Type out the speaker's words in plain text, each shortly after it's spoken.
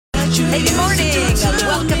Hey, good morning.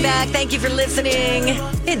 Welcome back. Thank you for listening.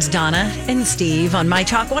 It's Donna and Steve on My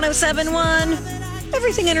Talk 1071.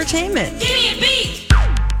 Everything Entertainment. Give me a beat.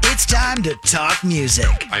 It's time to talk music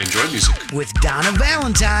I enjoy music. with Donna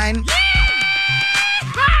Valentine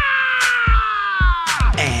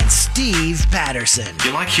and Steve Patterson.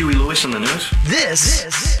 You like Huey Lewis in the news?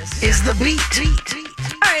 This is The Beat.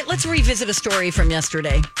 All right, let's revisit a story from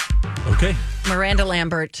yesterday. Okay. Miranda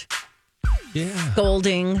Lambert, Yeah.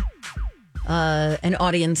 Golding, an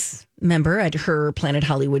audience member at her Planet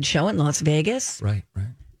Hollywood show in Las Vegas. Right.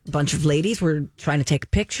 A bunch of ladies were trying to take a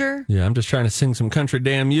picture. Yeah, I'm just trying to sing some country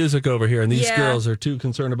damn music over here, and these Yeah. girls are too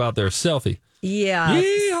concerned about their selfie. Yeah.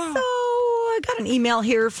 Yeehaw. So I got an email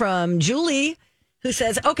here from Julie who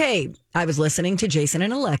says, okay, I was listening to Jason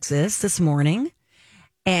and Alexis this morning,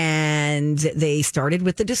 and they started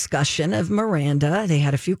with the discussion of Miranda. They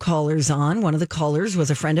had a few callers on. One of the callers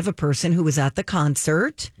was a friend of a person who was at the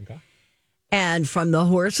concert. Okay. And from the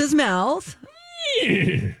horse's mouth,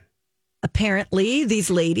 apparently these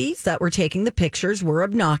ladies that were taking the pictures were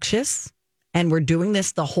obnoxious and were doing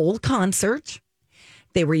this the whole concert.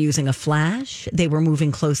 They were using a flash. They were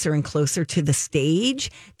moving closer and closer to the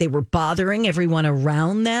stage. They were bothering everyone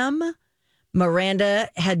around them. Miranda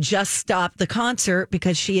had just stopped the concert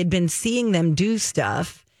because she had been seeing them do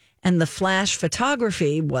stuff, and the flash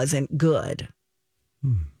photography wasn't good.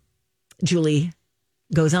 Julie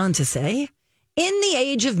goes on to say, in the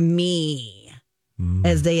age of me,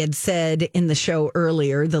 as they had said in the show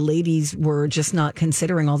earlier, the ladies were just not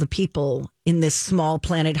considering all the people in this small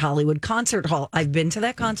Planet Hollywood concert hall. I've been to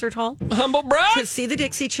that concert hall Humble brag. to see the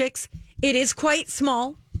Dixie Chicks. It is quite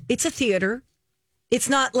small. It's a theater. It's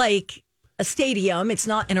not like a stadium. It's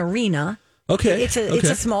not an arena. Okay. It's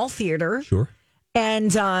a small theater. Sure.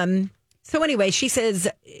 And so anyway, she says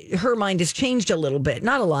her mind has changed a little bit.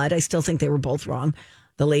 Not a lot. I still think they were both wrong,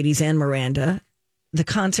 the ladies and Miranda. The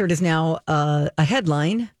concert is now a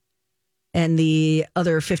headline, and the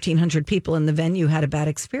other 1,500 people in the venue had a bad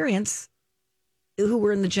experience who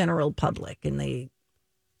were in the general public, and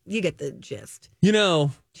you get the gist. You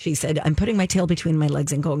know, She said, I'm putting my tail between my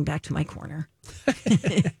legs and going back to my corner.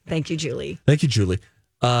 Thank you, Julie. thank you, Julie.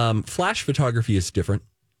 Flash photography is different.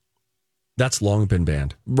 That's long been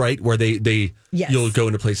banned, right? Where they Yes. you'll go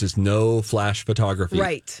into places no flash photography,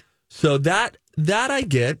 Right. So that I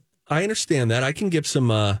get. I understand that. I can give some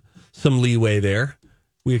leeway there.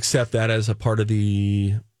 We accept that as a part of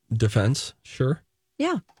the defense. Sure.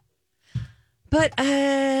 Yeah. But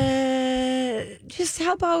just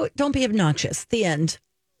how about don't be obnoxious? The end.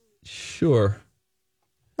 Sure.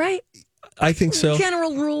 Right? I think so.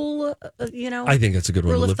 General rule, I think it's a good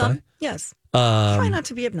one to rule of live thumb. by. Yes. Try not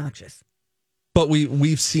to be obnoxious. But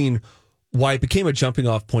we've seen why it became a jumping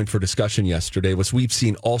off point for discussion yesterday was we've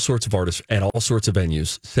seen all sorts of artists at all sorts of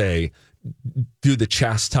venues do the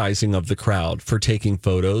chastising of the crowd for taking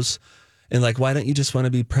photos. And like, why don't you just want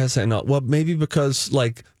to be present? Well, maybe because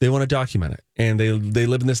like they want to document it, and they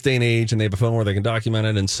live in this day and age, and they have a phone where they can document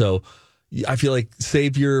it. And so I feel like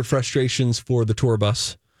save your frustrations for the tour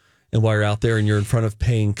bus, and while you're out there and you're in front of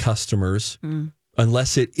paying customers,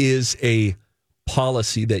 unless it is a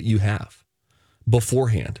policy that you have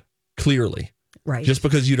beforehand, clearly. Right. Just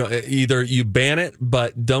because you don't, either you ban it,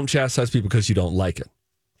 but don't chastise people because you don't like it.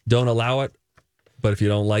 Don't allow it, but if you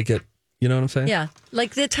don't like it, you know what I'm saying? Yeah.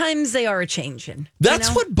 Like the times they are a-changing.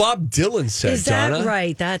 That's what Bob Dylan said, Is that Donna.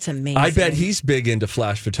 right? That's amazing. I bet he's big into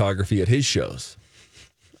flash photography at his shows.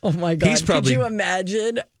 Oh my God. he's probably- Could you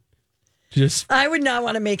imagine? Just I would not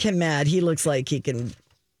want to make him mad. He looks like he can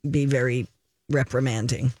be very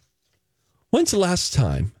reprimanding. when's the last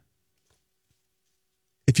time,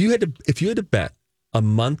 if you had to bet a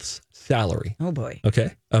month's salary, Oh boy.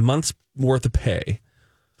 okay, a month's worth of pay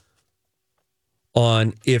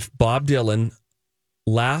on if Bob Dylan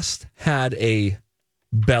last had a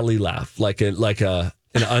belly laugh, like an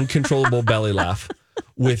uncontrollable belly laugh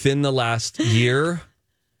within the last year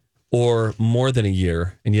or more than a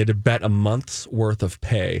year, and you had to bet a month's worth of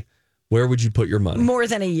pay, where would you put your money? More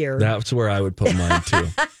than a year. That's where I would put mine too.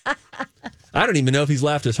 I don't even know if he's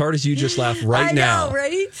laughed as hard as you just laughed right now. I know,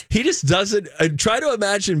 right? He just doesn't. Try to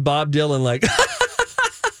imagine Bob Dylan like,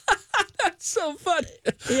 that's so funny.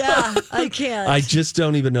 Yeah, I can't. I just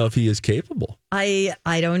don't even know if he is capable. I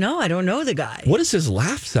don't know. I don't know the guy. What does his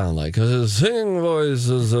laugh sound like? His singing voice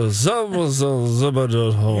is there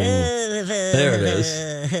it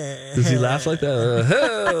is. Does he laugh like that?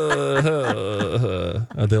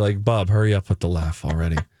 Are they like, Bob, hurry up with the laugh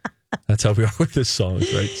already? That's how we are with this song,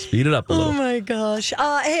 right? Speed it up a little. Oh my gosh.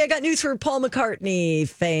 Hey, I got news for Paul McCartney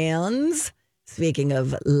fans. Speaking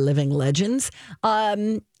of living legends,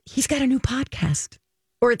 he's got a new podcast.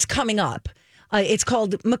 or it's coming up. It's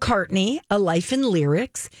called McCartney, A Life in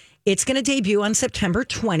Lyrics. It's going to debut on September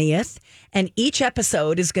 20th, and each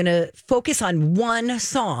episode is going to focus on one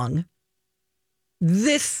song.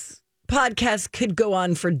 This podcast could go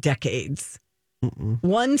on for decades.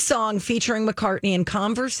 One song featuring McCartney in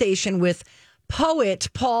conversation with poet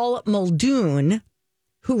Paul Muldoon,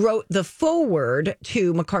 who wrote the foreword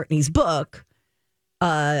to McCartney's book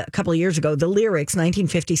a couple of years ago, The Lyrics,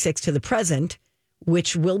 1956 to the Present,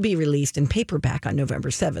 which will be released in paperback on November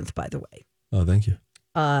 7th, by the way. Oh, thank you.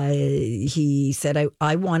 He said,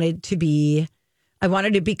 I wanted to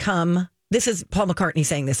become, this is Paul McCartney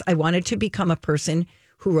saying this, I wanted to become a person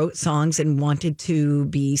who wrote songs and wanted to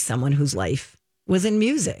be someone whose life was in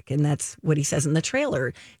music. And that's what he says in the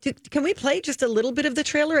trailer. Can we play just a little bit of the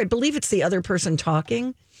trailer? I believe it's the other person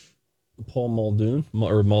talking. Paul Muldoon,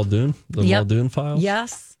 the Muldoon Files?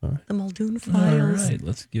 Yes, the Muldoon Files. All right,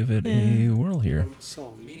 let's give it a whirl here. I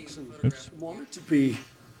wanted to be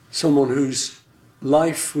someone whose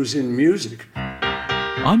life was in music.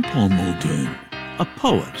 I'm Paul Muldoon, a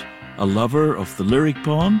poet, a lover of the lyric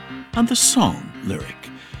poem and the song lyric.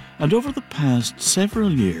 And over the past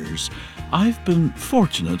several years, I've been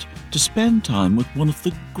fortunate to spend time with one of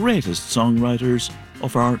the greatest songwriters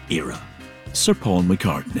of our era, Sir Paul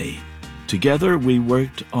McCartney. Together we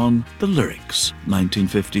worked on The Lyrics,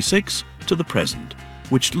 1956 to the present,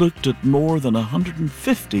 which looked at more than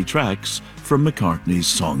 150 tracks from McCartney's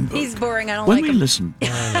songbook. He's boring. I don't when like we him. listen,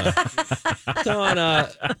 Donna,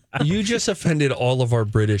 you just offended all of our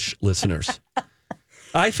British listeners.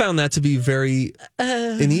 I found that to be very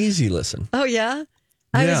an easy listen. Oh, yeah?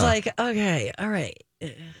 I was Yeah. like, okay, all right.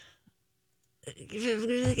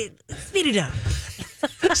 Speed it up.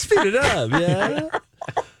 Speed it up, yeah.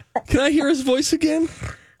 Can I hear his voice again?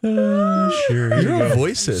 Sure. Your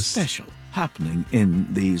voice is special happening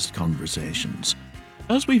in these conversations.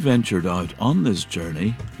 As we ventured out on this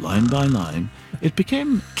journey, line by line, it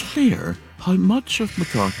became clear how much of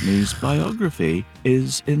McCartney's biography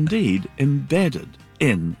is indeed embedded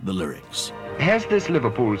in the lyrics. Has this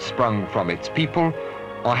Liverpool sprung from its people,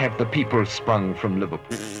 or have the people sprung from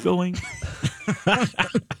Liverpool? Going,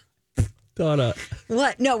 Donna.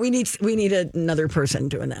 What? No, we need another person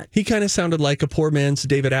doing that. He kind of sounded like a poor man's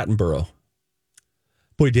David Attenborough.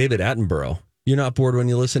 Boy, David Attenborough. You're not bored when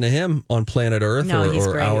you listen to him on Planet Earth No, he's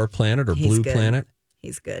or great. Our Planet or He's Blue good. Planet.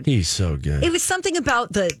 He's good. He's so good. It was something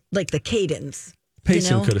about the cadence.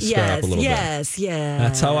 Pacing could have sped up a little bit. Yes.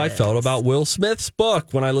 That's how I felt about Will Smith's book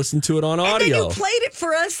when I listened to it on And then audio. you played it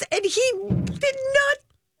for us, and he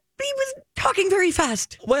was talking very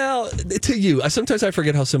fast. Well, to you, sometimes I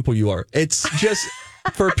forget how simple you are. It's just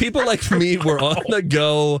for people like me, we're on the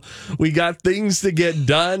go. We got things to get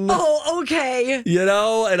done. Oh, okay. You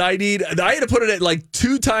know, and I had to put it at like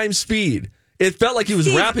 2 times speed. It felt like he was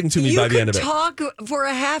Steve, rapping to me by the end of it. You could talk for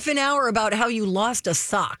a half an hour about how you lost a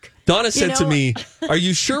sock. Donna said to me, "Are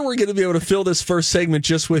you sure we're going to be able to fill this first segment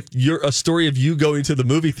just with a story of you going to the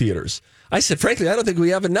movie theaters?" I said, "Frankly, I don't think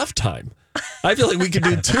we have enough time. I feel like we could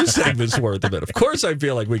do 2 segments worth of it. Of course, I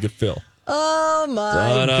feel like we could fill." Oh my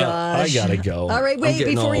Donna, gosh. I gotta go. All right, I'm wait,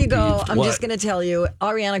 getting before all you go, peeved. I'm What? just going to tell you,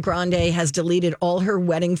 Ariana Grande has deleted all her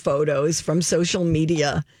wedding photos from social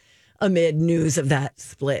media amid news of that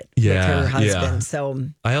split with her husband. yeah. So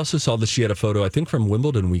I also saw that she had a photo, I think from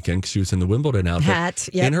Wimbledon weekend, because she was in the Wimbledon outfit, Hat,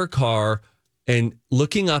 yep. in her car, and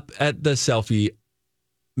looking up at the selfie,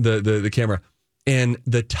 the camera, and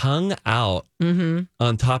the tongue out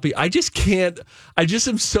on top of. I just can't. I just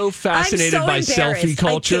am so fascinated I'm so by embarrassed. selfie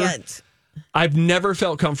culture. I can't. I've never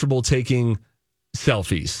felt comfortable taking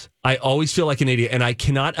selfies. I always feel like an idiot, and I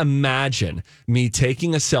cannot imagine me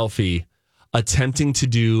taking a selfie, attempting to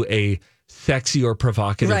do a sexy or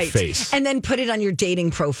provocative face. And then put it on your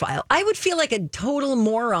dating profile. I would feel like a total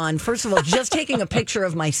moron, first of all, just taking a picture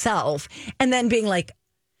of myself and then being like,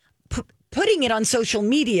 putting it on social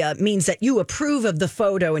media means that you approve of the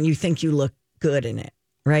photo and you think you look good in it,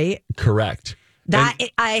 right? Correct. That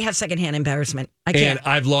I have secondhand embarrassment. I can't. And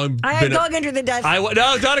I've long I been dug under the desk.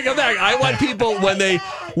 No, don't come back. I want people when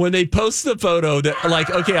they post the photo that are like,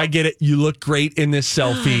 okay, I get it. You look great in this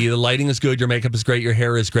selfie. The lighting is good. Your makeup is great. Your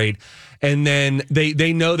hair is great. And then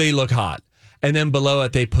they know they look hot. And then below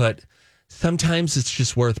it, they put, sometimes it's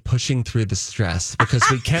just worth pushing through the stress because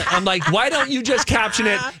we can't. I'm like, why don't you just caption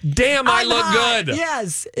it? Damn, I look hot. good.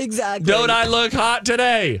 Yes, exactly. Don't I look hot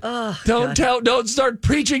today? Don't start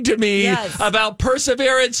preaching to me about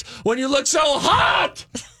perseverance when you look so hot.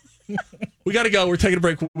 We got to go. We're taking a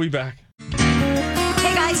break. We'll be back.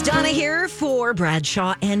 Hey guys, guys, Donna here for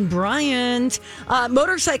Bradshaw and Bryant.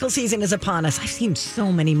 Motorcycle season is upon us. I've seen so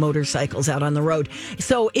many motorcycles out on the road.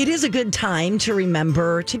 So it is a good time to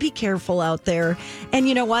remember to be careful out there. And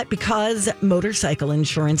you know what? Because motorcycle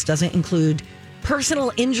insurance doesn't include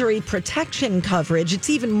personal injury protection coverage, it's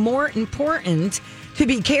even more important to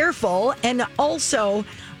be careful and also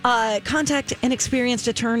contact an experienced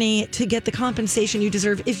attorney to get the compensation you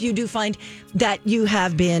deserve if you do find that you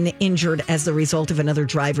have been injured as the result of another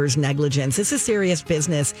driver's negligence. It's a serious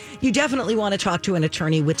business. You definitely want to talk to an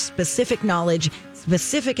attorney with specific knowledge,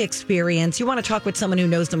 specific experience. You want to talk with someone who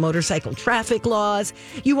knows the motorcycle traffic laws.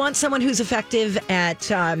 You want someone who's effective at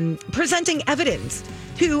presenting evidence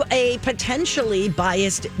to a potentially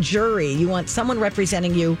biased jury. You want someone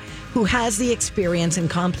representing you who has the experience in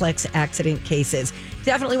complex accident cases.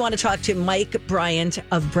 Definitely want to talk to Mike Bryant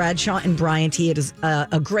of Bradshaw and Bryant. He is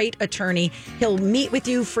a great attorney. He'll meet with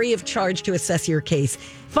you free of charge to assess your case.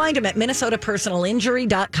 Find him at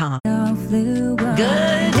minnesotapersonalinjury.com.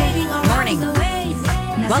 Good morning.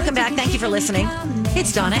 Welcome back. Thank you for listening.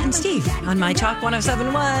 It's Donna and Steve on My Talk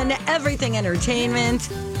 107.1, Everything Entertainment.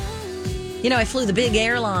 You know, I flew the big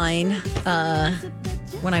airline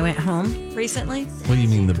when I went home recently. What do you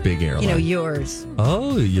mean the big airline? You know, yours.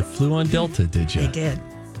 Oh, you flew on Delta, did you? I did.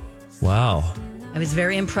 Wow. I was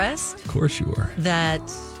very impressed. Of course you were. That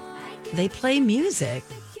they play music.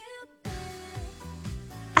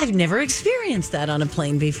 I've never experienced that on a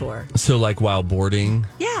plane before. So like while boarding?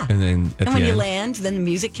 Yeah. And then at and when the you end? land, then the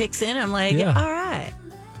music kicks in. I'm like, Yeah. all right.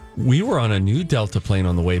 We were on a new Delta plane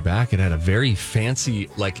on the way back. It had a very fancy,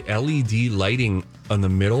 like LED lighting on the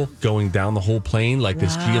middle going down the whole plane, like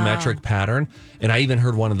this geometric pattern. And I even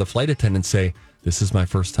heard one of the flight attendants say, "This is my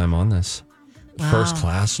first time on this." Wow. First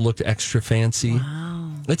class looked extra fancy.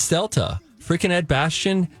 Wow. It's Delta. Freaking Ed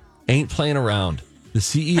Bastian ain't playing around. The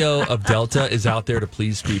CEO of Delta is out there to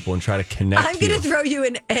please people and try to connect I'm going to throw you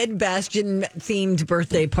an Ed Bastian themed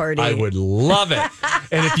birthday party. I would love it.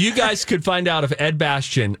 And if you guys could find out if Ed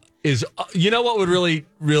Bastian is, you know what would really,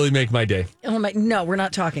 really make my day? Oh my! No, we're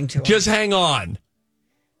not talking to him. Just hang on.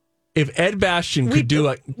 If Ed Bastian could do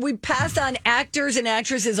it. We pass on actors and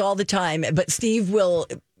actresses all the time, but Steve will.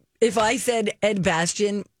 If I said Ed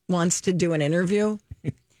Bastian wants to do an interview,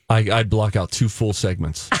 I'd block out 2 full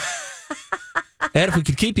segments. Ed, if we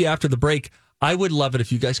could keep you after the break, I would love it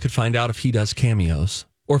if you guys could find out if he does cameos.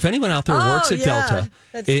 Or if anyone out there works at Delta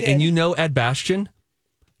and you know Ed Bastian,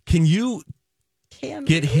 can you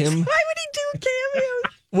get him? Why would he do cameos?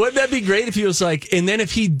 Wouldn't that be great if he was like, and then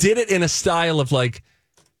if he did it in a style of like,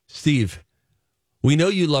 Steve, we know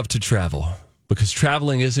you love to travel because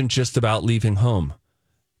traveling isn't just about leaving home.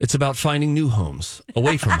 It's about finding new homes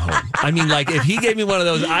away from home. I mean, like if he gave me one of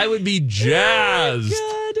those, I would be jazzed.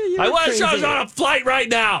 Oh I wish I was on a flight right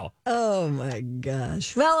now. Oh my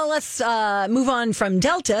gosh. Well, let's move on from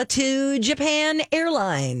Delta to Japan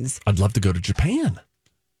Airlines. I'd love to go to Japan.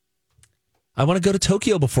 I want to go to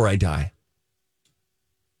Tokyo before I die.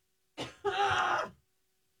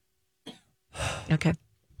 Okay.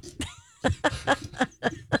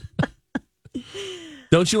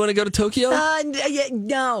 Don't you want to go to Tokyo?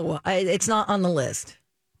 No, it's not on the list.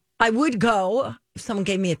 I would go if someone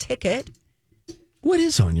gave me a ticket. What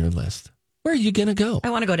is on your list? Where are you going to go?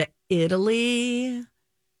 I want to go to Italy,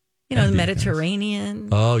 the Mediterranean.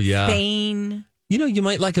 Oh, yeah. Spain. You know, you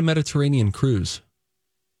might like a Mediterranean cruise.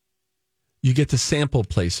 You get to sample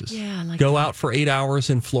places. Yeah, I like Go that. out for 8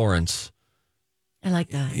 hours in Florence. I like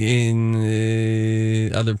that.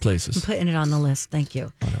 In other I'm places. putting it on the list. Thank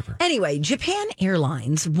you. Whatever. Anyway, Japan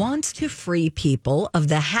Airlines wants to free people of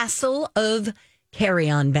the hassle of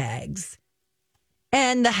carry-on bags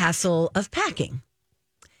and the hassle of packing.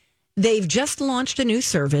 They've just launched a new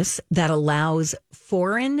service that allows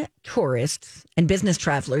foreign tourists and business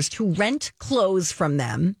travelers to rent clothes from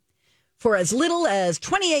them for as little as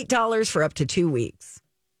 $28 for up to 2 weeks.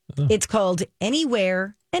 It's called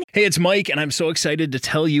Anywhere. Hey, it's Mike, and I'm so excited to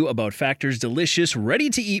tell you about Factor's delicious,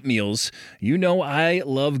 ready-to-eat meals. You know I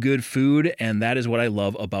love good food, and that is what I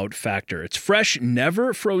love about Factor. It's fresh,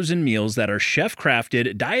 never frozen meals that are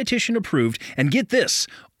chef-crafted, dietitian-approved, and get this,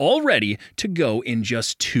 all ready to go in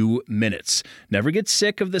just 2 minutes. Never get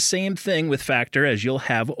sick of the same thing with Factor, as you'll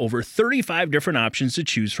have over 35 different options to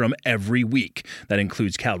choose from every week. That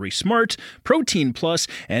includes Calorie Smart, Protein Plus,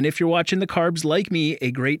 and if you're watching the carbs like me,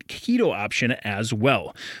 a great keto option as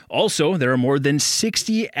well. Also, there are more than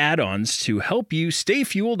 60 add-ons to help you stay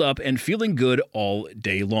fueled up and feeling good all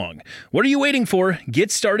day long. What are you waiting for?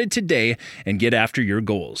 Get started today and get after your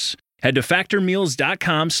goals. Head to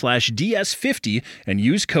factormeals.com/DS50 and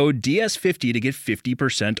use code DS50 to get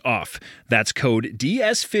 50% off. That's code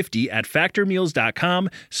DS50 at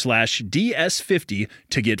factormeals.com/DS50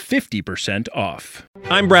 to get 50% off.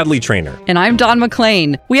 I'm Bradley Trainer. And I'm Don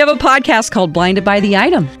McClain. We have a podcast called Blinded by the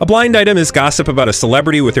Item. A blind item is gossip about a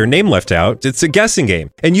celebrity with their name left out. It's a guessing game,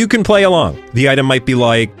 and you can play along. The item might be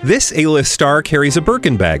like, this A-list star carries a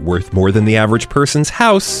Birkin bag worth more than the average person's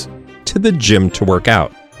house to the gym to work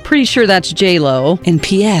out. Pretty sure that's J-Lo. And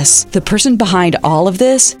P.S. the person behind all of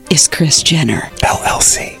this is Kris Jenner,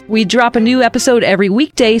 LLC. We drop a new episode every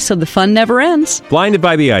weekday so the fun never ends. Blinded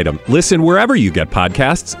by the Item. Listen wherever you get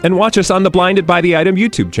podcasts and watch us on the Blinded by the Item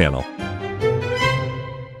YouTube channel.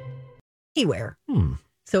 Anywhere.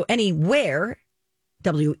 So anywhere,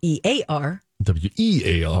 W-E-A-R.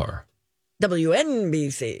 W-E-A-R.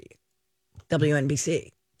 WNBC.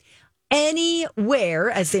 WNBC. Anywhere,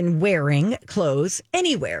 as in wearing clothes.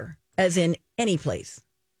 Anywhere, as in any place.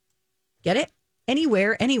 Get it?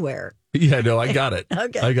 Anywhere, anywhere. Yeah, no, I got it.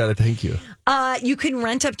 Okay. I got it. Thank you. You can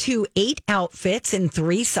rent up to 8 outfits in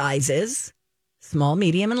 3 sizes, small,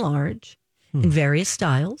 medium, and large, in various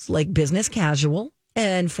styles, like business casual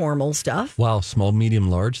and formal stuff. Wow, small, medium,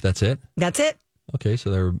 large. That's it? That's it. Okay, so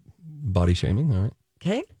they're body shaming. All right.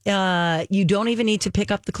 Okay. You don't even need to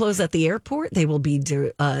pick up the clothes at the airport. They will be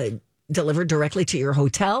delivered directly to your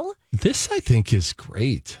hotel. This, I think, is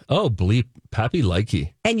great. Oh, bleep. Pappy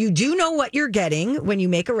likey. And you do know what you're getting when you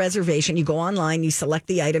make a reservation. You go online, you select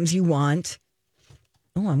the items you want.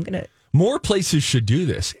 Oh, I'm going to... More places should do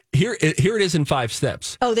this. Here it is in 5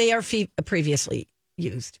 steps. Oh, they are previously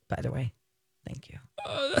used, by the way. Thank you.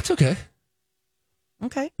 That's okay.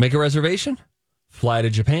 Okay. Make a reservation. Fly to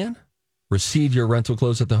Japan. Receive your rental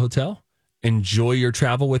clothes at the hotel. Enjoy your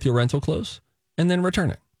travel with your rental clothes. And then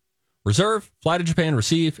return it. Reserve, fly to Japan,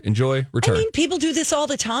 receive, enjoy, return. I mean, people do this all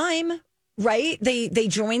the time, right? They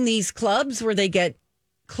join these clubs where they get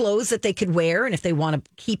clothes that they could wear, and if they want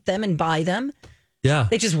to keep them and buy them,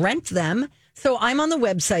 they just rent them. So I'm on the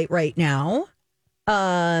website right now.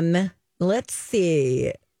 Let's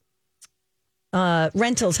see.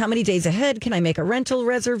 Rentals. How many days ahead can I make a rental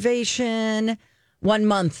reservation? 1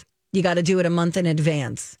 month. You got to do it a month in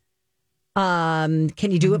advance. Can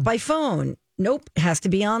you do it by phone? Nope. It has to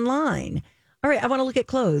be online. All right. I want to look at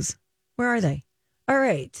clothes. Where are they? All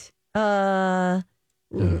right. Let's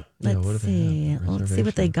see. Let's see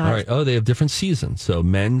what they got. All right. Oh, they have different seasons. So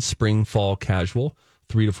men's spring, fall, casual,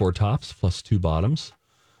 3 to 4 tops plus 2 bottoms.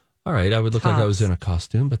 All right. I would look like I was in a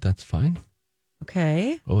costume, but that's fine.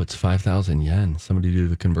 Okay. Oh, it's 5,000 yen. Somebody do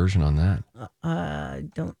the conversion on that.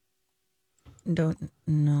 Don't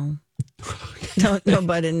know. Don't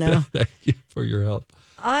nobody know. Thank you for your help.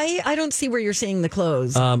 I don't see where you're seeing the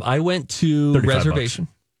clothes. I went to reservation.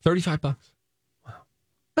 $35. Wow.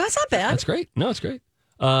 That's not bad. That's great. No, it's great.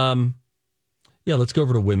 Yeah, let's go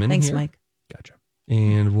over to women. Thanks, here. Mike. Gotcha.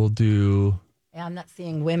 And we'll do... Yeah, I'm not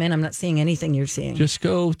seeing women. I'm not seeing anything you're seeing. Just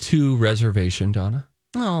go to reservation, Donna.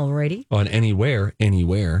 Alrighty. On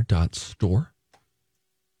anywhere.store.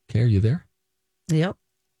 Okay, are you there? Yep.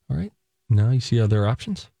 All right. Now you see other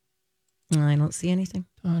options? I don't see anything.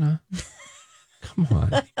 Donna. Come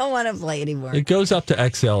on. I don't want to play anymore. It goes up to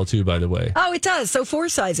XL too, by the way. Oh, it does. So 4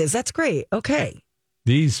 sizes. That's great. Okay.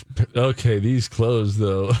 These clothes,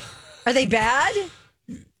 though. Are they bad?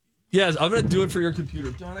 Yes, I'm going to do it for your computer.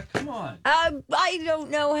 Donna, come on. I don't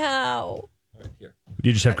know how. All right, here.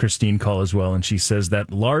 You just have Christine call as well, and she says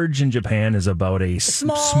that large in Japan is about a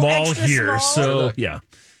small here. So, yeah. I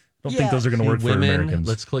don't think those are going to work for Americans.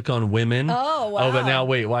 Let's click on women. Oh, wow. Oh, but now,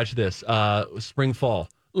 wait, watch this. Spring, fall.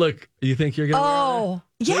 Look, you think you're going to wear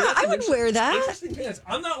that? Yeah, I would wear that. Interesting pants.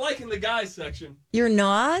 I'm not liking the guys section. You're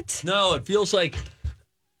not? No, it feels like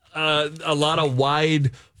a lot of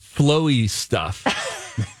wide, flowy stuff.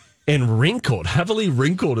 And wrinkled, heavily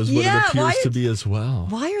wrinkled is what it appears to be as well.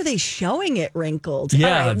 Why are they showing it wrinkled?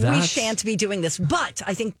 Yeah, all right, we shan't be doing this, but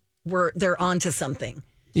I think they're onto something.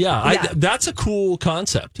 Yeah, that's a cool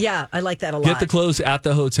concept. Yeah, I like that a lot. Get the clothes at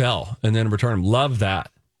the hotel and then return them. Love that.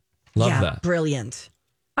 Love that. Brilliant.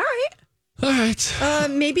 All right. All right.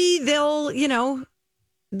 Maybe they'll,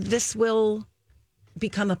 this will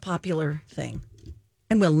become a popular thing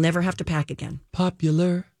and we'll never have to pack again.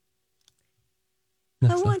 Popular.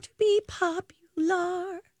 I want to be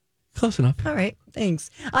popular. Close enough. All right. Thanks.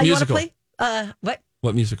 You want to play? What?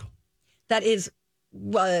 What musical? That is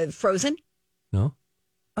Frozen. No.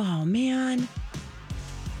 Oh, man.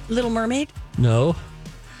 Little Mermaid? No.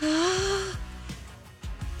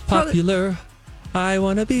 Popular. I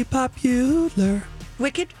want to be popular.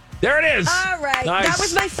 Wicked? There it is. All right. Nice. That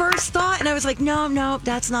was my first thought. And I was like, no,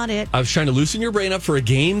 that's not it. I was trying to loosen your brain up for a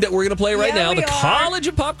game that we're going to play right now. The College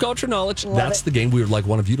of Pop Culture Knowledge. That's the game we would like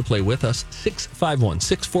one of you to play with us.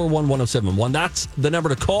 651-641-1071. That's the number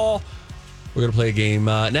to call. We're going to play a game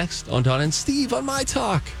next on Donna and Steve on My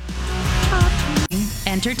Talk.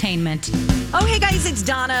 Entertainment. Oh, hey guys, it's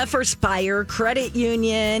Donna for Spire Credit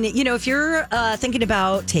Union. You know, if you're thinking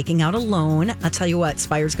about taking out a loan, I'll tell you what,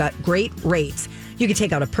 Spire's got great rates. You can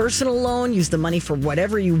take out a personal loan, use the money for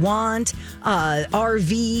whatever you want,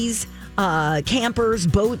 RVs, campers,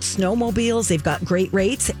 boats, snowmobiles. They've got great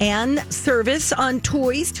rates and service on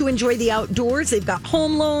toys to enjoy the outdoors. They've got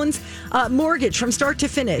home loans, mortgage from start to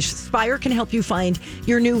finish. Spire can help you find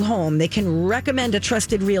your new home. They can recommend a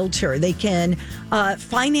trusted realtor. They can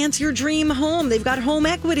finance your dream home. They've got home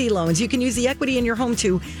equity loans. You can use the equity in your home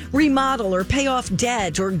to remodel or pay off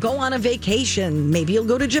debt or go on a vacation. Maybe you'll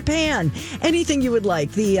go to Japan. Anything you would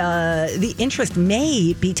like. The interest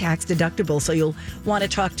may be tax deductible, so you'll want to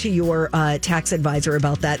talk to your tax advisor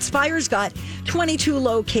about that. Spire's got 22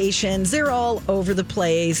 locations. They're all over the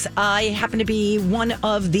place. I happen to be one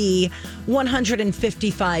of the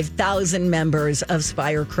 155,000 members of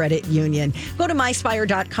Spire Credit Union. Go to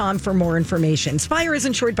myspire.com for more information. Spire is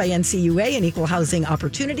insured by NCUA, an equal housing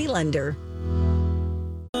opportunity lender.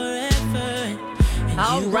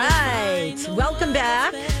 All right. Welcome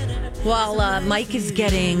back. While Mike is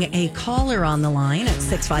getting a caller on the line at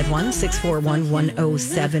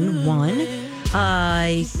 651-641-1071.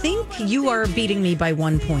 I think you are beating me by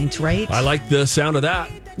 1 point, right? I like the sound of that.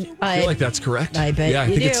 I feel like that's correct. I bet I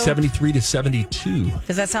you think do. it's 73-72.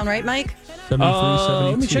 Does that sound right, Mike? 73-72.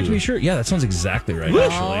 Let me check to be sure. Yeah, that sounds exactly right, All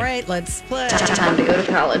actually. right, let's play. Time to go to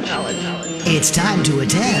college. It's time to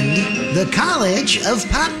attend the College of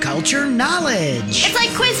Pop Culture Knowledge. It's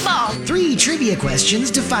like quiz ball. 3 trivia questions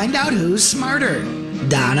to find out who's smarter.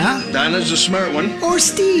 Donna? Donna's a smart one. Or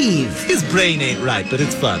Steve? His brain ain't right, but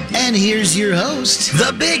it's fun. And here's your host,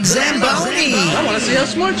 the Big Zamboni. I want to see how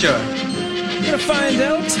smart you are. We're going to find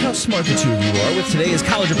out how smart the two of you are with today's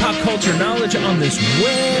College of Pop Culture Knowledge on this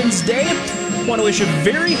Wednesday. Want to wish a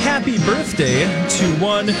very happy birthday to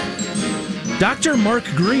one Dr. Mark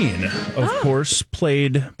Green, of course,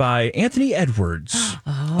 played by Anthony Edwards.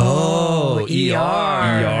 Oh,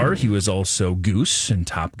 ER. He was also Goose in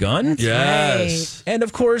Top Gun. That's Yes. And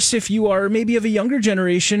of course, if you are maybe of a younger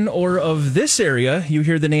generation or of this area, you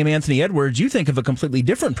hear the name Anthony Edwards, you think of a completely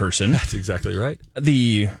different person. That's exactly right.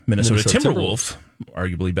 The Minnesota Minnesota Timberwolf,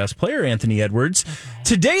 arguably best player, Anthony Edwards.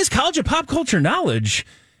 Today's College of Pop Culture Knowledge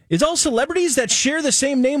is all celebrities that share the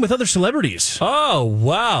same name with other celebrities. Oh,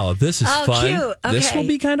 wow. This is fun. Cute. Okay. This will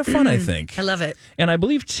be kind of fun, I think. I love it. And I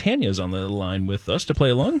believe Tanya's on the line with us to play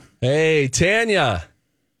along. Hey, Tanya.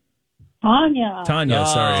 Tanya,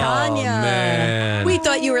 sorry. Tanya. Man. We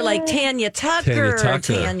thought you were like Tanya Tucker.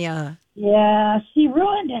 Tanya. Yeah, she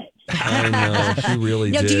ruined it. I know. She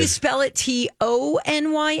really Now, did. do you spell it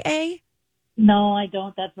Tonya? No, I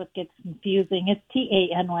don't. That's what gets confusing. It's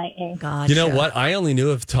Tanya. Gotcha. You know what? I only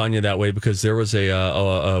knew of Tanya that way because there was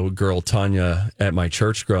a girl, Tanya, at my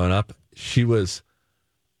church growing up. She was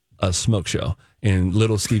a smoke show, and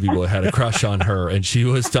little Stevie Boy had a crush on her, and she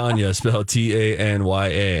was Tanya, spelled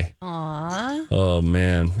Tanya. Aww. Oh,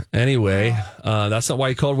 man. Anyway, that's not why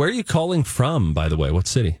you called. Where are you calling from, by the way? What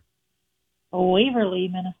city? Waverly,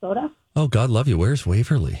 Minnesota. Oh, God love you. Where's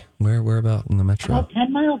Waverly? Where about in the metro? About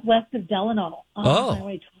 10 miles west of Delano on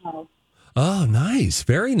Highway 12. Oh, nice.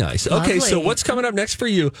 Very nice. Okay, so Lovely. what's coming up next for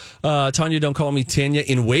you? Tanya, don't call me Tanya,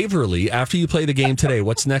 in Waverly. After you play the game today,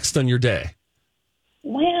 what's next on your day?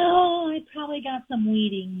 Well, I probably got some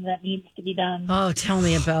weeding that needs to be done. Oh, tell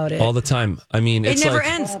me about it. All the time. I mean, It it's never like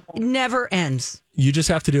ends. It never ends. you just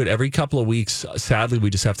have to do it every couple of weeks. Sadly, we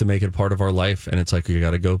just have to make it a part of our life, and it's like you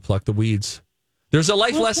got to go pluck the weeds. There's a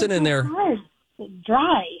life lesson in there. Hard. It's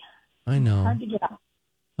dry. I know. Hard to get out.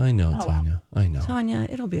 I know, Oh, Tanya. I know. Tanya,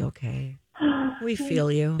 it'll be okay. We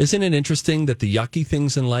feel you. Isn't it interesting that the yucky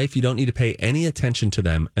things in life, you don't need to pay any attention to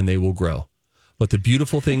them and they will grow. But the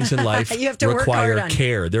beautiful things in life You have to work hard require on.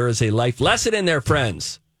 care. There is a life lesson in there,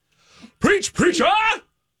 friends. Preach, preacher!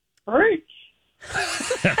 Preach.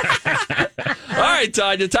 All right,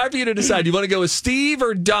 Tanya, time for you to decide. You want to go with Steve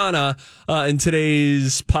or Donna in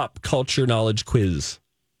today's pop culture knowledge quiz?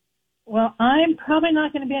 Well, I'm probably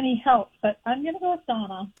not going to be any help, but I'm going to go with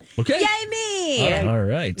Donna. Okay. Yay, me! All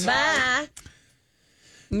right. Bye.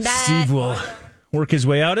 Bye. Steve will work his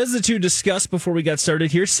way out. As the two discussed before we got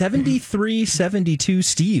started here, 73-72.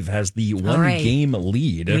 Steve has the one-game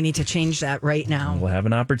lead. We need to change that right now. We'll have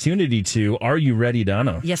an opportunity to. Are you ready,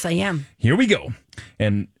 Donna? Yes, I am. Here we go.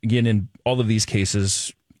 And again, in all of these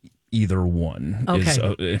cases, either one.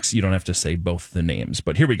 Okay. You don't have to say both the names,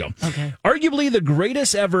 but here we go. Okay. Arguably the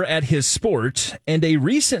greatest ever at his sport, and a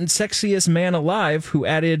recent sexiest man alive who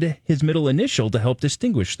added his middle initial to help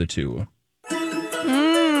distinguish the two.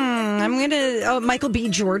 I'm going to... Michael B.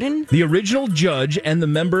 Jordan. The original judge and the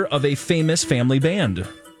member of a famous family band.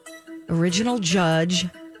 Original judge.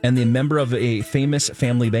 And the member of a famous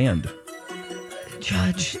family band.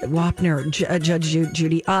 Judge Wapner, Judge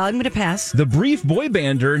Judy. I'm going to pass. The brief boy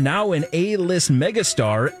bander, now an A-list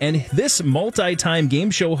megastar, and this multi-time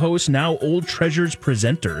game show host, now Old Treasures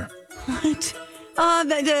presenter. What?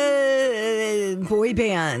 The boy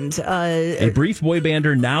band. A brief boy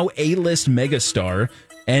bander, now A-list megastar,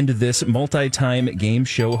 and this multi-time game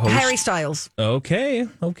show host. Harry Styles. Okay.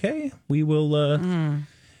 We will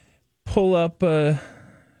pull up...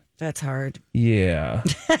 That's hard. Yeah.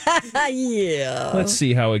 Yeah. Let's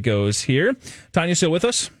see how it goes here. Tanya, still with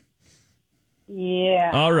us?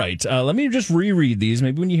 Yeah. All right. Let me just reread these.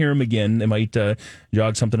 Maybe when you hear them again, they might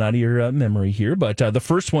jog something out of your memory here. But the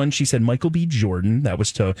first one, she said Michael B. Jordan. That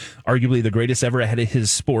was to arguably the greatest ever at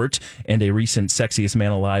his sport, and a recent sexiest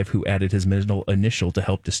man alive who added his middle initial to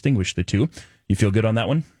help distinguish the two. You feel good on that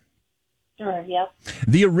one? Sure, yep.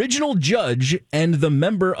 The original judge and the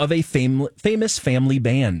member of a famous family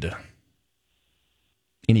band.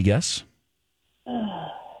 Any guess?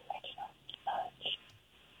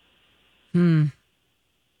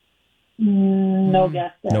 No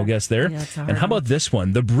guess there. No guess there. Yeah, and how about this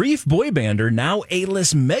one? The brief boy bander, now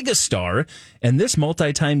A-list megastar, and this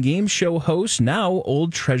multi-time game show host, now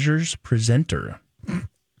Old Treasures presenter.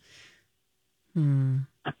 I'm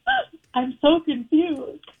so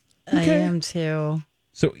confused. I am too.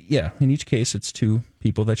 So, yeah, in each case, it's two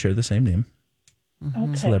people that share the same name.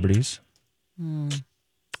 Okay. Celebrities.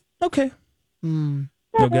 Okay.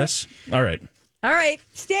 No guess? All right. All right.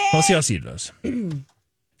 Stay. We'll see how Steve does.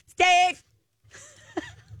 Stay.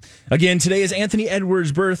 Again, today is Anthony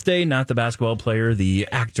Edwards' birthday, not the basketball player, the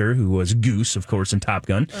actor who was Goose, of course, in Top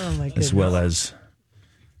Gun. Oh, my goodness. As well as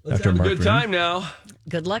Let's Dr. have a Mark good Green. time now.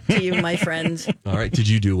 Good luck to you, my friend. All right. Did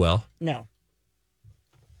you do well? No.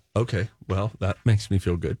 Okay. Well, that makes me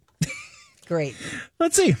feel good. Great.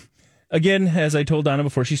 Let's see. Again, as I told Donna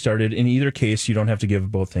before she started, in either case, you don't have to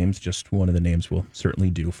give both names. Just one of the names will certainly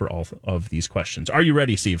do for all of these questions. Are you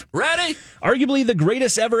ready, Steve? Ready? Arguably the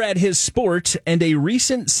greatest ever at his sport, and a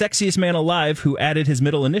recent sexiest man alive who added his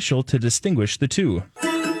middle initial to distinguish the two.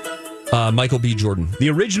 Michael B. Jordan. The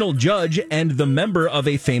original judge and the member of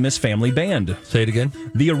a famous family band. Say it again.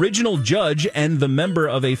 The original judge and the member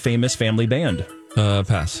of a famous family band.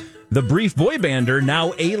 Pass. The brief boy bander,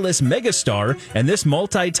 now A-list megastar, and this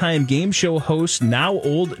multi-time game show host, now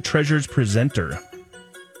Old Treasures presenter.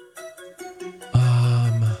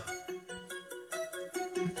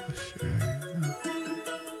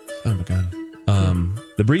 Oh my God.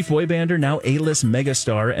 The brief boy bander, now A-list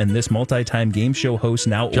megastar, and this multi-time game show host,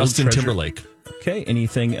 now Justin Old Treasure. Timberlake. Okay,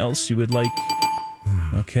 anything else you would like?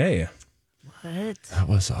 Okay. What? That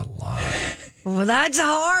was a lot. Well, that's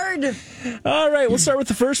hard. All right, we'll start with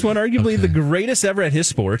the first one. Arguably the greatest ever at his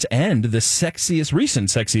sport, and the recent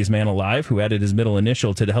sexiest man alive who added his middle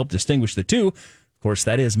initial to help distinguish the two. Of course,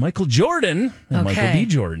 that is Michael Jordan and Michael B.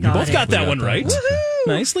 Jordan. You both got that one right.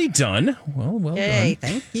 Nicely done. Well Hey,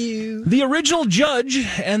 done. thank you. The original judge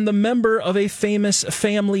and the member of a famous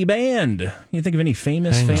family band. You think of any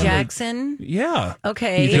famous family? Jackson. Yeah.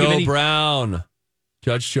 Okay. You think of Joe any- Brown.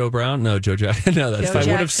 Judge Joe Brown? No, Joe Jackson. No, that's Joe If I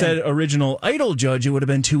would have Jackson. said original Idol judge, it would have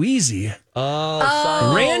been too easy.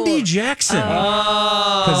 Oh, Randy Jackson.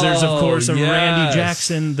 Because there's, of course, a Randy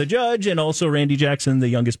Jackson, the judge, and also Randy Jackson, the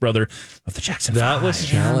youngest brother of the Jackson That Five. was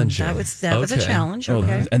challenging. That was a challenge. Oh,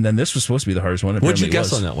 Okay. and then this was supposed to be the hardest one. What'd you Apparently it guess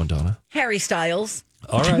was. on that one, Donna? Harry Styles.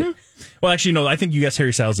 All right. Well, actually, no, I think you guessed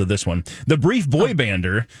Harry Styles of this one. The brief boy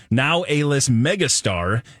bander, now A-list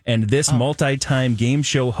megastar, and this multi-time game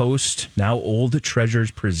show host, now Old Treasures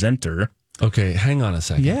presenter. Okay, hang on a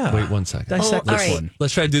second. Yeah. Wait 1 second. Dissect all this right. one.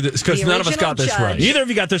 Let's try to do this because The none of us got this original right. judge. Neither of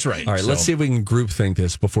you got this right. All right, let's see if we can group think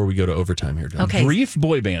this before we go to overtime here, Donna. Okay. Brief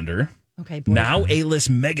boy bander, Okay. boy. now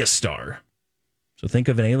A-list megastar. So think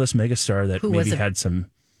of an A-list megastar that Who was maybe it? had some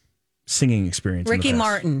singing experience. in the Ricky past.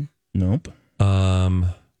 Martin. Nope.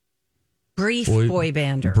 Brief boy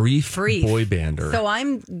bander. Brief boy bander. So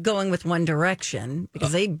I'm going with One Direction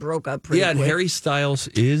because they broke up pretty Yeah, and quick. Harry Styles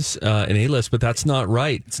is an A-list, but that's not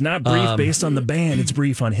right. It's not brief based on the band. It's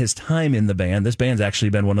brief on his time in the band. This band's actually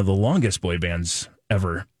been one of the longest boy bands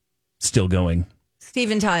ever. Still going.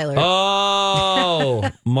 Steven Tyler. Oh,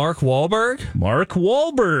 Mark Wahlberg? Mark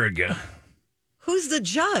Wahlberg. Who's the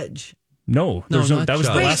judge? No, that was the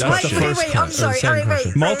last question. Wait, I'm sorry. All right,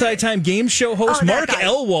 wait. Multi-time game show host that Mark guy.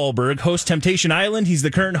 L. Wahlberg hosts Temptation Island. He's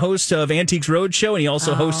the current host of Antiques Roadshow, and he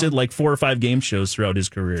also hosted like 4 or 5 game shows throughout his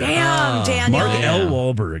career. Damn, Daniel. Mark L.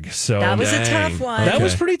 Wahlberg. So That was a tough one. That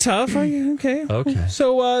was pretty tough. Okay.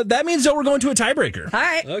 So that means that we're going to a tiebreaker. All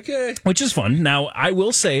right. Okay. Which is fun. Now, I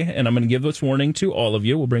will say, and I'm going to give this warning to all of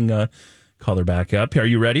you. We'll bring a caller back up. Are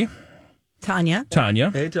you ready? Tanya.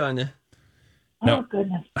 Hey, Tanya. Now, Oh,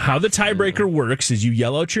 goodness. how the tiebreaker works is you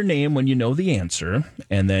yell out your name when you know the answer,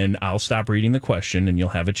 and then I'll stop reading the question, and you'll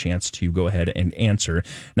have a chance to go ahead and answer.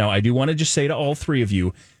 Now, I do want to just say to all 3 of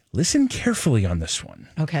you, listen carefully on this one.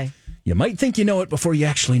 Okay. You might think you know it before you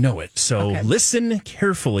actually know it, so listen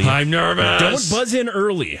carefully. I'm nervous. Don't buzz in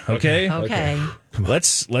early, okay? Okay.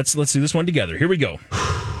 Let's do this one together. Here we go.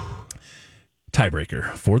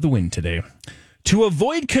 Tiebreaker for the win today. To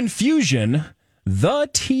avoid confusion, the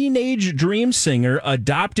Teenage Dream singer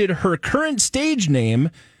adopted her current stage name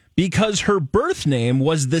because her birth name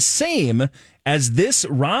was the same as this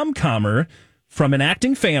rom-commer from an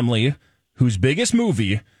acting family whose biggest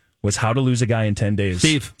movie was How to Lose a Guy in 10 Days.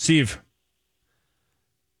 Steve.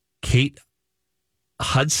 Kate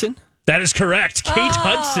Hudson? That is correct. Kate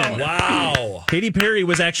Hudson. Wow. Katy Perry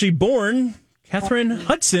was actually born Catherine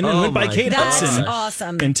Hudson and went by Kate Hudson. That's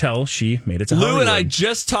awesome. Until she made it to Lou Hollywood. and I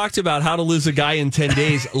just talked about How to Lose a Guy in 10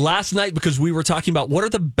 Days last night because we were talking about what are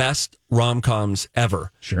the best rom-coms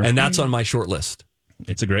ever. Sure. And that's on my short list.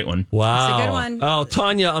 It's a great one. Wow. It's a good one. Oh,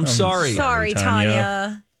 Tanya, I'm sorry. Sorry,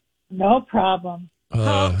 Tanya. No problem.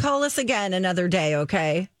 Call us again another day,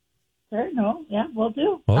 okay? Sure, no. Yeah, we'll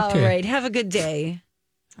do. All right. Have a good day.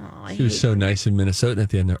 Oh, She was so nice in Minnesota at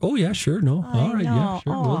the end there. Oh, yeah, sure. No. All right. Yeah,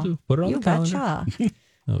 sure. We'll do. Put it on the calendar. Betcha.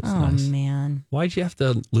 Oh, nice. Man. Why'd you have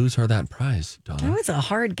to lose her that prize, Donna? That was a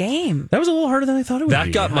hard game. That was a little harder than I thought it would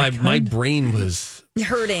be. That got my brain was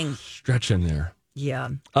hurting. Stretching there. Yeah.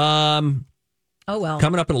 Oh, well.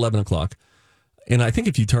 Coming up at 11 o'clock. And I think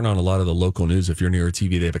if you turn on a lot of the local news, if you're near a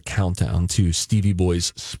TV, they have a countdown to Stevie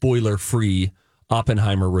Boy's spoiler-free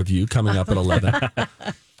Oppenheimer review coming up at 11.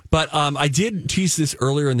 But I did tease this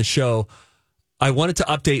earlier in the show. I wanted to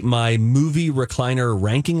update my movie recliner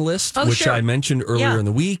ranking list, which I mentioned earlier in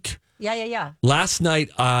the week. Yeah. Last night,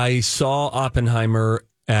 I saw Oppenheimer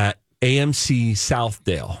at AMC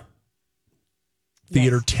Southdale.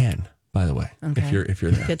 Theater 10, by the way, if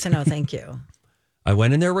you're there. Good to know. Thank you. I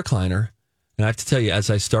went in their recliner, and I have to tell you, as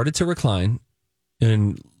I started to recline,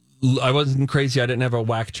 and I wasn't crazy. I didn't have a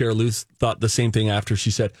whack chair. Lou thought the same thing after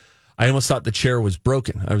she said, I almost thought the chair was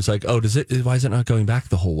broken. I was like, why is it not going back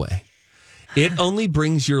the whole way? It only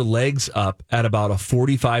brings your legs up at about a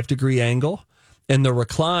 45-degree angle, and the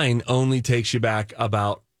recline only takes you back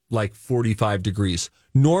about like 45 degrees.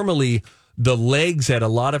 Normally, the legs at a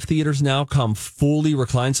lot of theaters now come fully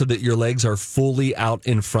reclined so that your legs are fully out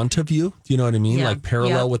in front of you. Do you know what I mean? Yeah. Like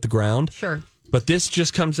parallel with the ground. Sure. But this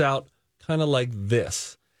just comes out kind of like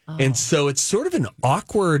this. And so it's sort of an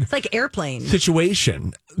awkward It's like airplane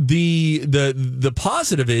situation. The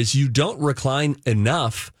positive is you don't recline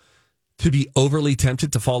enough to be overly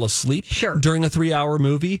tempted to fall asleep during a 3-hour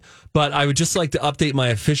movie. But I would just like to update my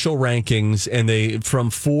official rankings, and they from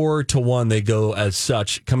 4 to 1 they go as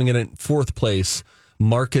such. Coming in at 4th place,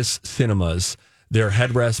 Marcus Cinemas. Their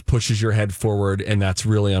headrest pushes your head forward, and that's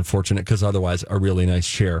really unfortunate because otherwise a really nice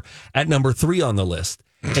chair. At number 3 on the list,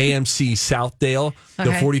 AMC Southdale,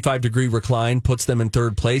 the 45-degree recline puts them in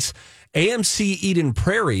 3rd place. AMC Eden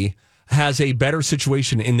Prairie has a better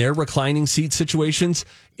situation in their reclining seat situations.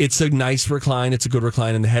 It's a nice recline. It's a good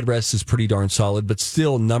recline, and the headrest is pretty darn solid. But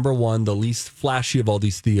still, number 1, the least flashy of all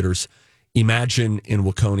these theaters, Imagine in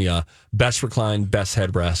Waconia. Best recline, best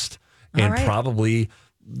headrest, and probably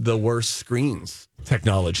the worst screens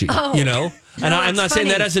technology, you know? And I'm not saying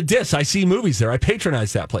that as a diss. I see movies there. I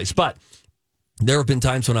patronize that place. But there have been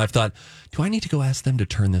times when I've thought, do I need to go ask them to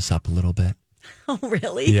turn this up a little bit? Oh,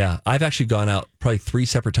 really? Yeah. I've actually gone out probably 3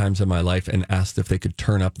 separate times in my life and asked if they could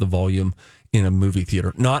turn up the volume in a movie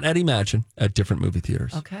theater. Not at Imagine, at different movie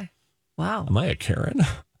theaters. Okay. Wow. Am I a Karen?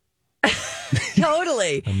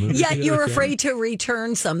 Totally. Yet you're afraid to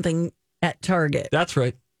return something at Target. That's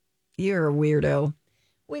right. You're a weirdo.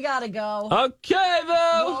 We got to go. Okay,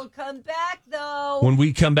 though. We'll come back, though. When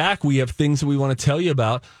we come back, we have things that we want to tell you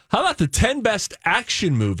about. How about the 10 best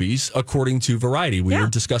action movies, according to Variety? We were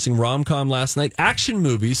discussing rom-com last night. Action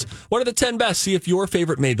movies. What are the 10 best? See if your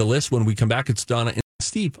favorite made the list. When we come back, it's Donna and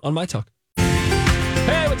Steve on My Talk.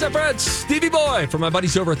 Hey, what's up, friends? Stevie Boy from my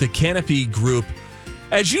buddies over at the Canopy Group.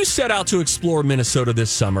 As you set out to explore Minnesota this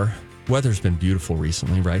summer, weather's been beautiful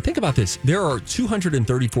recently, right? Think about this. There are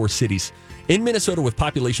 234 cities in Minnesota with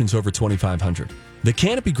populations over 2,500. The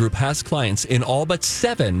Canopy Group has clients in all but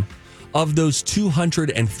 7 of those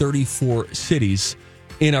 234 cities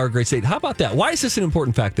in our great state. How about that? Why is this an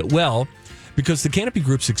important fact? Well, because the Canopy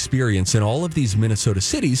Group's experience in all of these Minnesota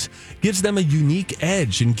cities gives them a unique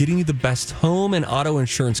edge in getting you the best home and auto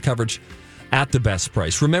insurance coverage at the best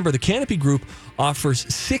price. Remember, the Canopy Group offers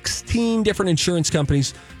 16 different insurance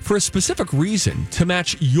companies for a specific reason to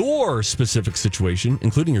match your specific situation,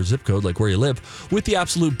 including your zip code, like where you live, with the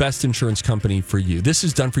absolute best insurance company for you. This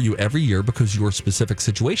is done for you every year because your specific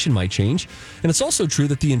situation might change. And it's also true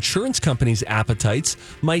that the insurance company's appetites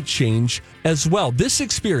might change as well. This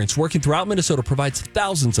experience working throughout Minnesota provides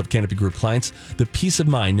thousands of Canopy Group clients the peace of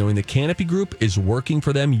mind knowing the Canopy Group is working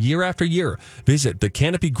for them year after year. Visit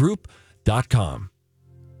thecanopygroup.com.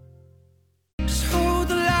 All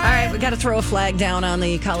right, we got to throw a flag down on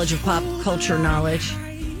the College of Pop Culture Knowledge.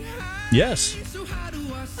 Yes.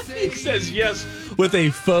 He says yes with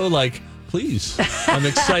a faux, like, please. I'm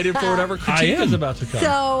excited for whatever critique is about to come.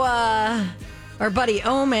 So, our buddy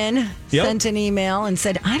Omen sent an email and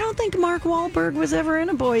said, I don't think Mark Wahlberg was ever in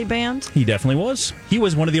a boy band. He definitely was. He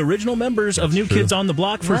was one of the original members of New Kids on the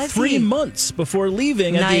Block for 3 months before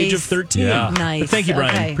leaving at the age of 13. Yeah. Nice. But thank you,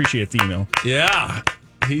 Brian. Okay. Appreciate the email. Yeah.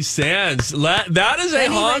 He stands. That is a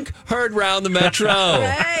honk heard round the metro.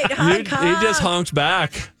 Right, honk, He just honked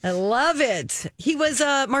back. I love it. He was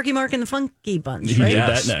Marky Mark and the Funky Bunch, He right? did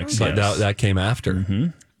that next. But that came after. Mm-hmm.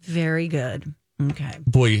 Very good. Okay.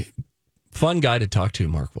 Boy, fun guy to talk to,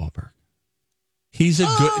 Mark Wahlberg. He's a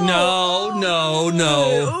good... No.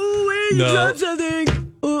 Done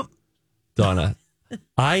something. Donna,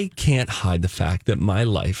 I can't hide the fact that my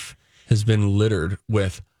life has been littered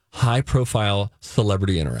with high-profile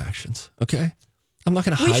celebrity interactions. Okay? I'm not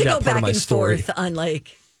going to hide that part of my story. We should go back and forth on,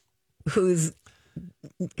 like, who's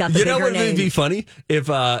got the You know bigger what name. would be funny? If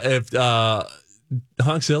Honksilla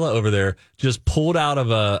over there just pulled out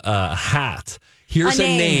of a hat, here's a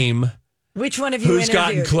name. Which one of you who's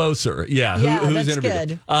interviewed? gotten closer? Yeah, who's that's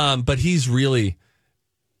interviewed? good. But he's really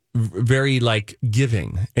very like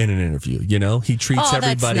giving in an interview. You know, he treats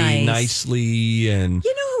everybody nice. nicely, and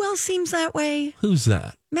You know who else seems that way? who's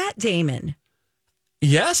that? Matt Damon.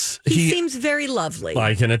 Yes, He seems very lovely.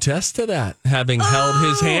 I can attest to that, having held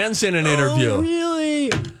his hands in an interview.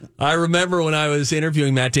 Really? I remember when I was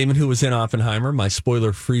interviewing Matt Damon, who was in Oppenheimer. My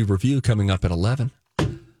spoiler-free review coming up at 11.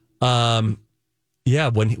 Yeah,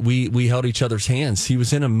 when we held each other's hands. He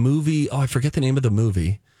was in a movie. Oh, I forget the name of the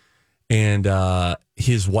movie. And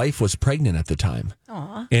his wife was pregnant at the time.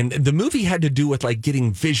 Aww. And the movie had to do with like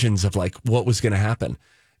getting visions of like what was going to happen.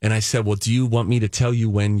 And I said, well, do you want me to tell you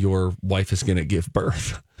when your wife is going to give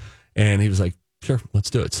birth? And he was like, sure, let's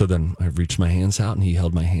do it. So then I reached my hands out and he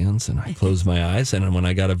held my hands and I closed my eyes. And when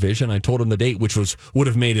I got a vision, I told him the date, which would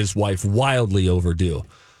have made his wife wildly overdue.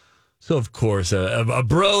 So, of course, a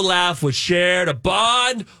bro laugh was shared. A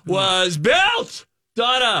bond was built.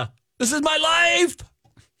 Donna, this is my life.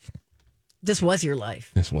 This was your life.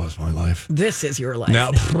 This was my life. This is your life. Now,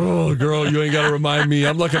 oh, girl, you ain't got to remind me.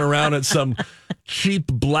 I'm looking around at some cheap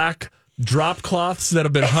black drop cloths that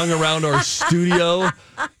have been hung around our studio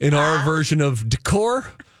in our version of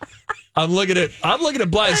decor. I'm looking at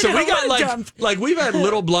blinds. So we got like we've had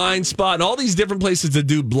little blind spot and all these different places to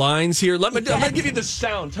do blinds here. I'm gonna give you the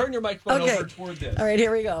sound. Turn your microphone over toward this. All right,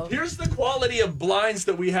 here we go. Here's the quality of blinds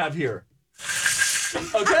that we have here.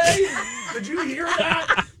 Okay? Did you hear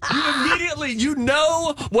that? You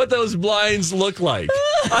know what those blinds look like.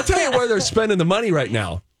 I'll tell you where they're spending the money right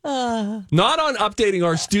now. Not on updating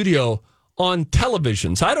our studio, on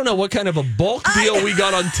televisions. I don't know what kind of a bulk deal we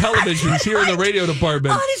got on televisions here in the radio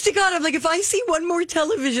department. Honest to God, I'm like, if I see one more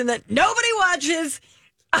television that nobody watches,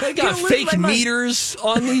 they got fake meters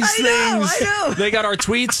on these things. I know. They got our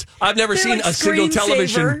tweets. I've never They're seen like a single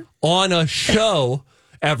television screensaver. on a show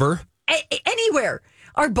ever. Anywhere.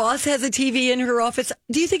 Our boss has a TV in her office.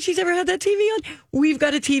 Do you think she's ever had that TV on? We've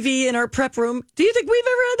got a TV in our prep room. Do you think we've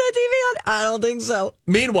ever had that TV on? I don't think so.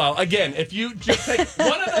 Meanwhile, again, if you just take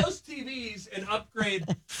one of those TVs and upgrade...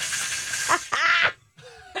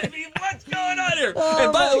 I mean, what's going on here? Oh,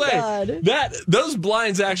 and by the way, God. those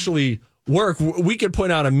blinds actually work. We could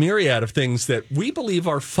point out a myriad of things that we believe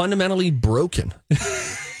are fundamentally broken in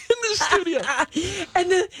the studio. And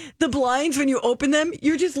the blinds, when you open them,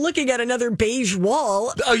 you're just looking at another beige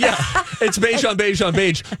wall. Oh yeah, it's beige on beige on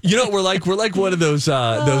beige. You know what we're like? We're like one of those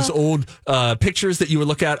old pictures that you would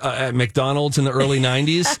look at McDonald's in the early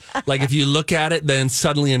 90s. Like if you look at it, then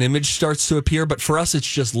suddenly an image starts to appear. But for us, it's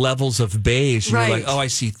just levels of beige. And Right. You're like, oh, I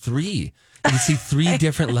see 3. You can see 3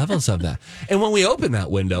 different levels of that. And when we open that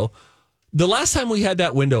window, The last time we had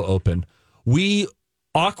that window open, we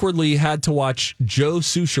awkwardly had to watch Joe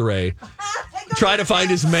Souchere try to find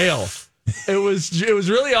his mail. It was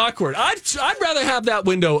really awkward. I'd rather have that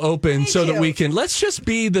window open that we can, let's just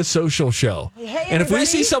be the social show. Hey, and if we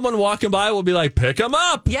see someone walking by, we'll be like, pick them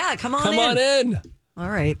up. Yeah, come on in. All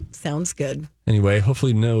right. Sounds good. Anyway,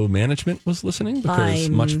 hopefully no management was listening because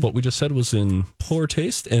much of what we just said was in poor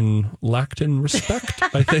taste and lacked in respect,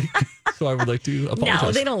 I think. So I would like to apologize.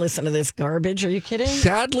 No, they don't listen to this garbage. Are you kidding?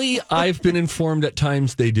 Sadly, I've been informed at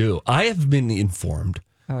times they do. I have been informed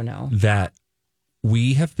that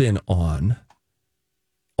we have been on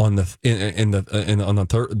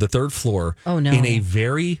the third floor in a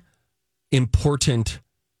very important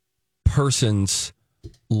person's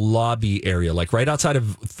lobby area, like right outside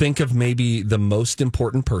of, think of maybe the most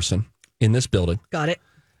important person in this building. Got it.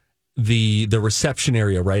 The reception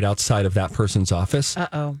area right outside of that person's office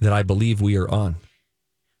that I believe we are on.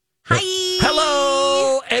 Hi.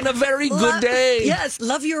 Hello, and a very good day. Yes,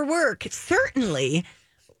 love your work. Certainly.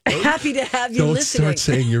 Happy to have you Don't listening. start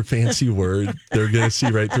saying your fancy word. They're going to see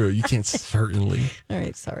right through it. You can't certainly. All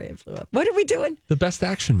right, sorry, I flew up. What are we doing? The best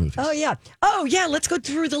action movies. Oh, yeah, let's go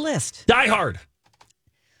through the list. Die Hard.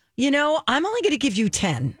 You know, I'm only going to give you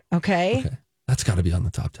 10, okay? That's got to be on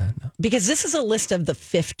the top 10 now. Because this is a list of the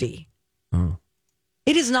 50. Oh.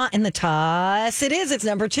 It is not in the top. Yes, it is. It's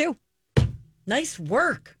number 2. Nice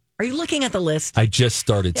work. Are you looking at the list? I just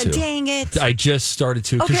started to. Dang it. I just started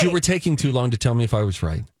to because you were taking too long to tell me if I was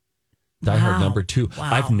right. Die Hard number 2.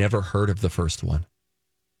 Wow. I've never heard of the first one.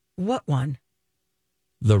 What one?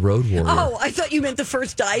 The Road Warrior. Oh, I thought you meant the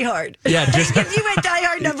first Die Hard. Yeah, just you meant Die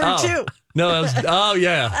Hard number 2. No, that was,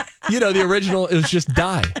 yeah. You know, the original, it was just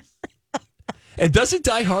Die. And doesn't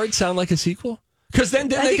Die Hard sound like a sequel? Because then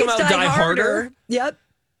didn't they come out Die Harder? Yep.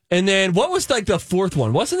 And then what was like the fourth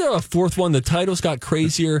one? Wasn't there a fourth one? The titles got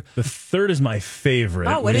crazier. The third is my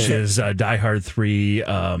favorite, which is Die Hard 3,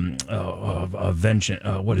 a Vengeance.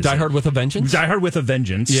 What is Die Hard with a Vengeance? Die Hard with a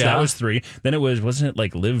Vengeance. Yeah. That was 3. Then wasn't it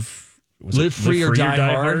like Live Free or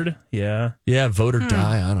Die Hard? Yeah. Yeah, Vote or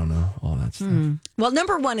Die. I don't know. All that stuff. Well,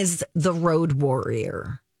 number 1 is The Road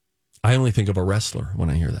Warrior. I only think of a wrestler when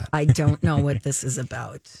I hear that. I don't know what this is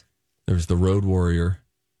about. There's the Road Warrior.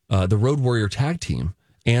 The Road Warrior tag team.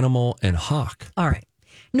 Animal and Hawk. All right.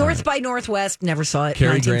 North by Northwest, never saw it.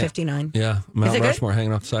 Cary 1959. Grant. Yeah. Mount Rushmore,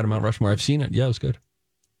 hanging off the side of Mount Rushmore. I've seen it. Yeah, it was good.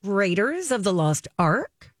 Raiders of the Lost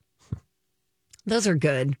Ark. Those are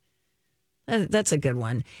good. That's a good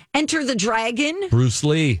one. Enter the Dragon. Bruce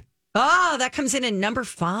Lee. Oh, that comes in at number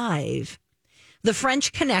 5. The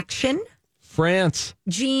French Connection. France.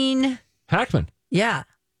 Gene Hackman. Yeah.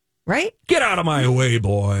 Right? Get out of my way,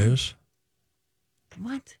 boys.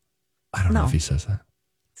 What? I don't know if he says that.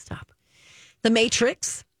 Stop. The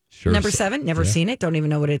Matrix. Sure. Number 7. Never seen it. Don't even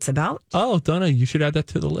know what it's about. Oh, Donna, you should add that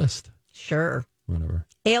to the list. Sure. Whatever.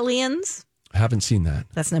 Aliens. I haven't seen that.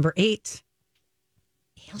 That's number 8.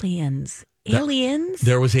 Aliens. Aliens?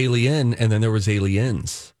 There was Alien and then there was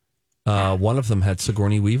Aliens. One of them had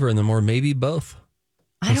Sigourney Weaver and then maybe both.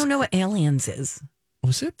 I don't know what Aliens is.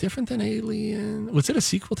 Was it different than Alien? Was it a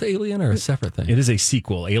sequel to Alien or a separate thing? It is a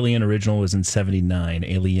sequel. Alien original was in 79.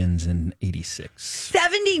 Aliens in 86.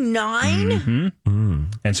 79? Mm-hmm.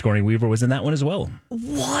 And Sigourney Weaver was in that one as well.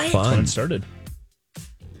 What? That's when it started.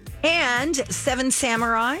 And 7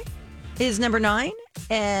 Samurai is number 9.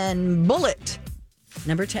 And Bullet,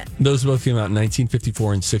 number 10. Those both came out in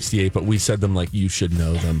 1954 and 68, but we said them like you should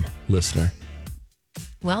know them, listener.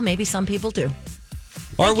 Well, maybe some people do.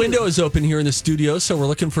 Our window is open here in the studio, so we're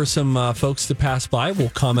looking for some folks to pass by. We'll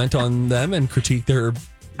comment on them and critique their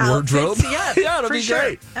wardrobe. Yeah, yeah, it'll be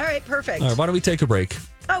great. All right, perfect. All right, why don't we take a break?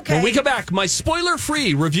 Okay. When we come back, my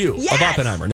spoiler-free review of Oppenheimer.